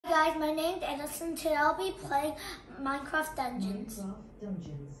guys, my name's Edison. Today I'll be playing Minecraft Dungeons.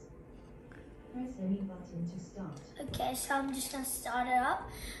 Press any button to start. Okay, so I'm just going to start it up.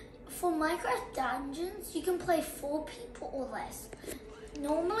 For Minecraft Dungeons, you can play 4 people or less.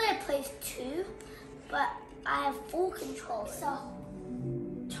 Normally I play 2, but I have 4 controllers. So,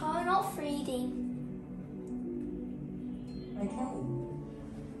 turn off reading.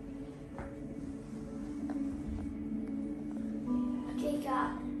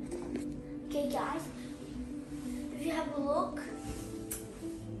 Okay guys, if you have a look,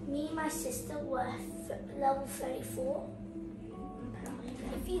 me and my sister were level 34.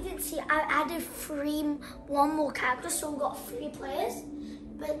 If you didn't see, I added one more character, so we got 3 players.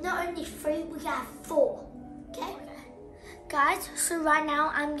 But not only 3, we have 4. Okay, guys. So right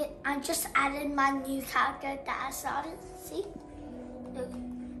now, I'm just adding my new character that I started. See, look.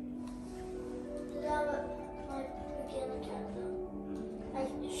 My beginner character.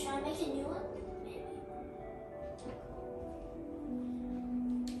 Should I make a new one?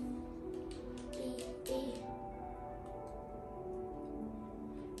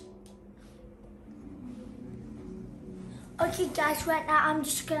 Okay guys, right now I'm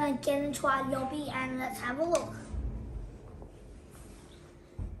just gonna get into our lobby and let's have a look.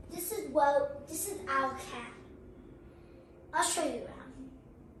 This is our camp. I'll show you around.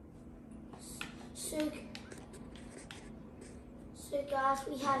 So guys,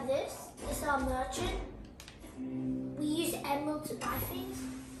 we have this. This is our merchant. We use emerald to buy things.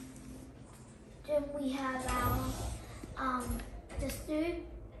 Then we have our this dude,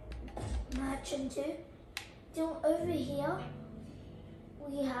 merchant too. Then over here,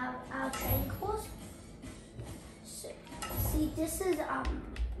 we have our trading course. So, see, this is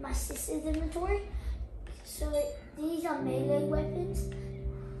my sister's inventory. So these are melee weapons.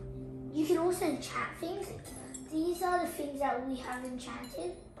 You can also enchant things. These are the things that we have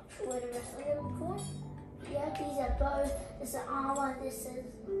enchanted for the rest of the report. Yeah, these are bows, this is armor, this is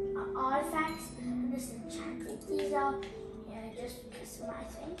artifacts, and this is enchanted. These are, just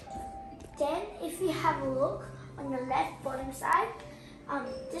customizing. Then, if you have a look on the left bottom side,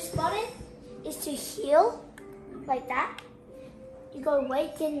 this button is to heal, like that. You go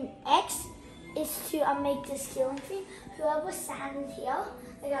wait, then X is to make this healing thing. Whoever stands here,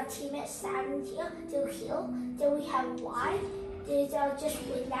 like our teammate standing here, they'll heal. Then we have Y, these are just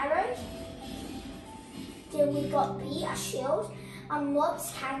wind arrows. Then we got B, a shield.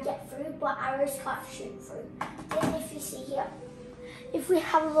 Mobs can get through, but arrows can't shoot through. Then if you see here, if we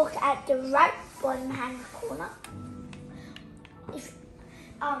have a look at the right bottom hand corner, if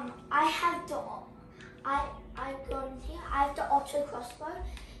I have the auto crossbow.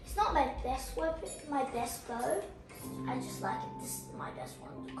 It's not my best weapon, my best bow. I just like it. This is my best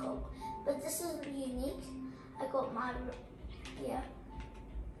one to cook. But this is unique. I got my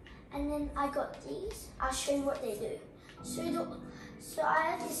and then I got these. I'll show you what they do. So I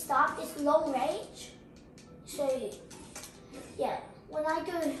have to start this long range. So yeah. When I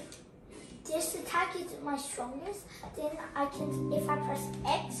go, this attack is my strongest, then if I press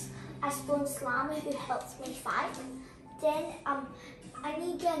X, I spawn Slama who helps me fight. Then I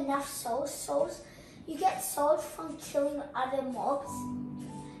need to get enough souls. You get souls from killing other mobs.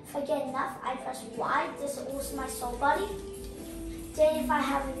 If I get enough, I press Y, this is also my soul buddy. Then if I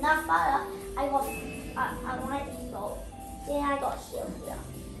have enough fire, I might go. Then I got healed here.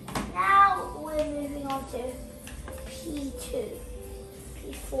 Now we're moving on to P2.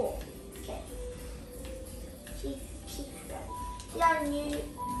 P4. Okay. P3. He has a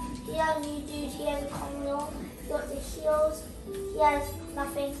new dude. He has a common law. He got the heals. He has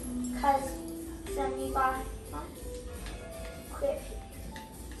nothing because he's a new guy. Quick.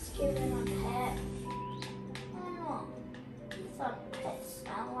 Let's give him a pet. I don't know. Some pets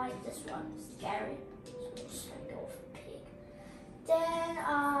sound like this one. Scary. So we'll just go for pig. Then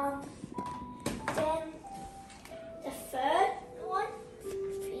the third one.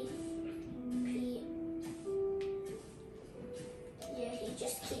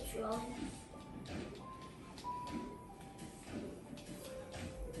 Just keeps rolling.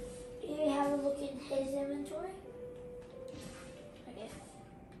 You have a look in his inventory. Okay.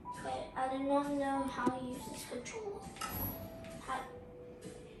 But I do not know how to use this controller.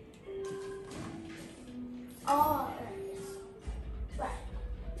 Oh, there it is. Right.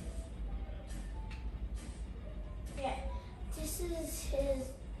 Yeah. This is his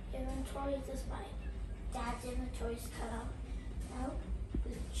inventory. This is my dad's inventory is cut out. No.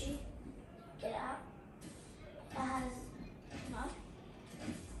 Gucci, get out. It has no.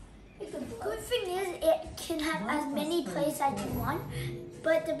 The good thing is it can have as many plays as you want.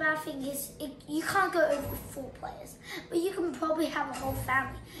 But the bad thing is, you can't go over 4 players. But you can probably have a whole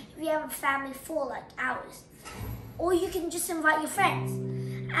family. If you have a family 4 like ours. Or you can just invite your friends.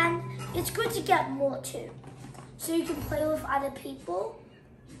 And it's good to get more too. So you can play with other people.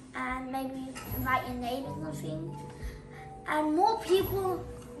 And maybe invite your neighbors and things. And more people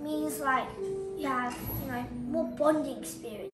means like you have, more bonding experience.